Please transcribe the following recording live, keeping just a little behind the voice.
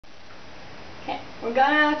We're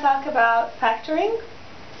gonna talk about factoring.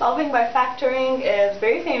 Solving by factoring is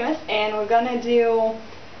very famous, and we're gonna do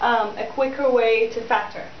a quicker way to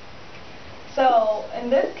factor. So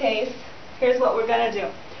in this case, here's what we're gonna do.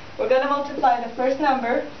 We're gonna multiply the first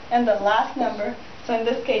number and the last number, so in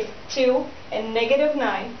this case 2 and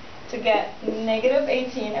 -9, to get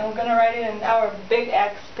 -18, and we're gonna write it in our big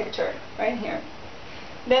X picture right here.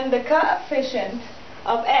 Then the coefficient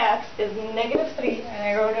of X is -3, and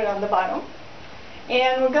I wrote it on the bottom.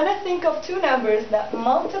 And we're going to think of two numbers that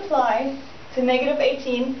multiply to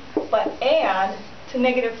 -18 but add to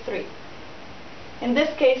 -3. In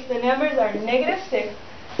this case, the numbers are -6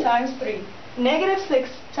 times 3. -6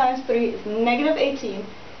 times 3 is -18.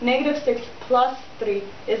 -6 plus 3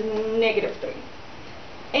 is -3.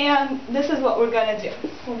 And this is what we're going to do.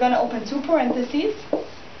 We're going to open two parentheses.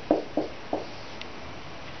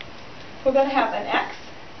 We're going to have an X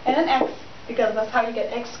and an X, because that's how you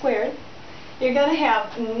get X squared. You're going to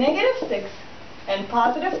have -6 and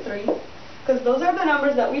 +3, because those are the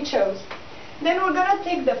numbers that we chose. Then we're going to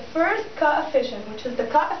take the first coefficient, which is the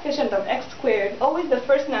coefficient of X squared, always the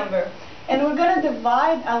first number, and we're going to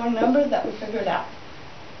divide our numbers that we figured out.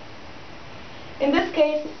 In this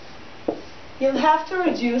case, you'll have to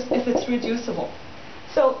reduce if it's reducible.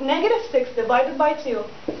 So -6 divided by 2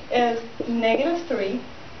 is -3.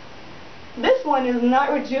 This one is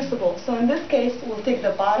not reducible, so in this case, we'll take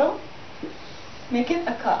the bottom, make it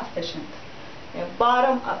a coefficient. And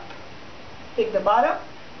bottom up. Take the bottom,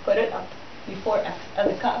 put it up before X as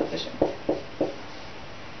a coefficient.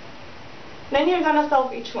 Then you're going to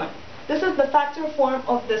solve each one. This is the factor form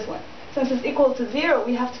of this one. Since it's equal to 0,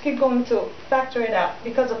 we have to keep going to factor it out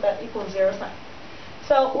because of that equals 0 sign.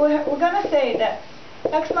 So we're going to say that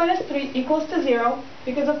X minus 3 equals to 0.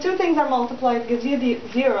 Because if two things are multiplied, it gives you the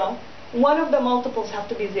 0. One of the multiples have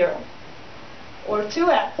to be 0. Or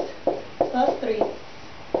 2x plus 3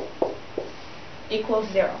 equals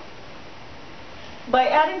 0. By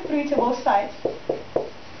adding 3 to both sides,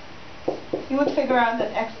 you would figure out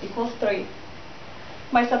that x equals 3.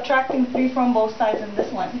 By subtracting 3 from both sides in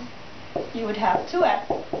this one, you would have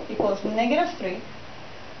 2x equals -3.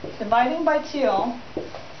 Dividing by 2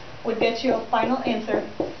 would get you a final answer,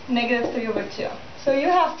 -3 over 2. So you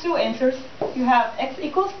have two answers. You have x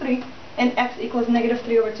equals 3 and x equals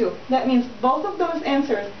 -3 over 2. That means both of those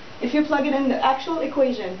answers, if you plug it in the actual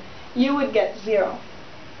equation, you would get 0.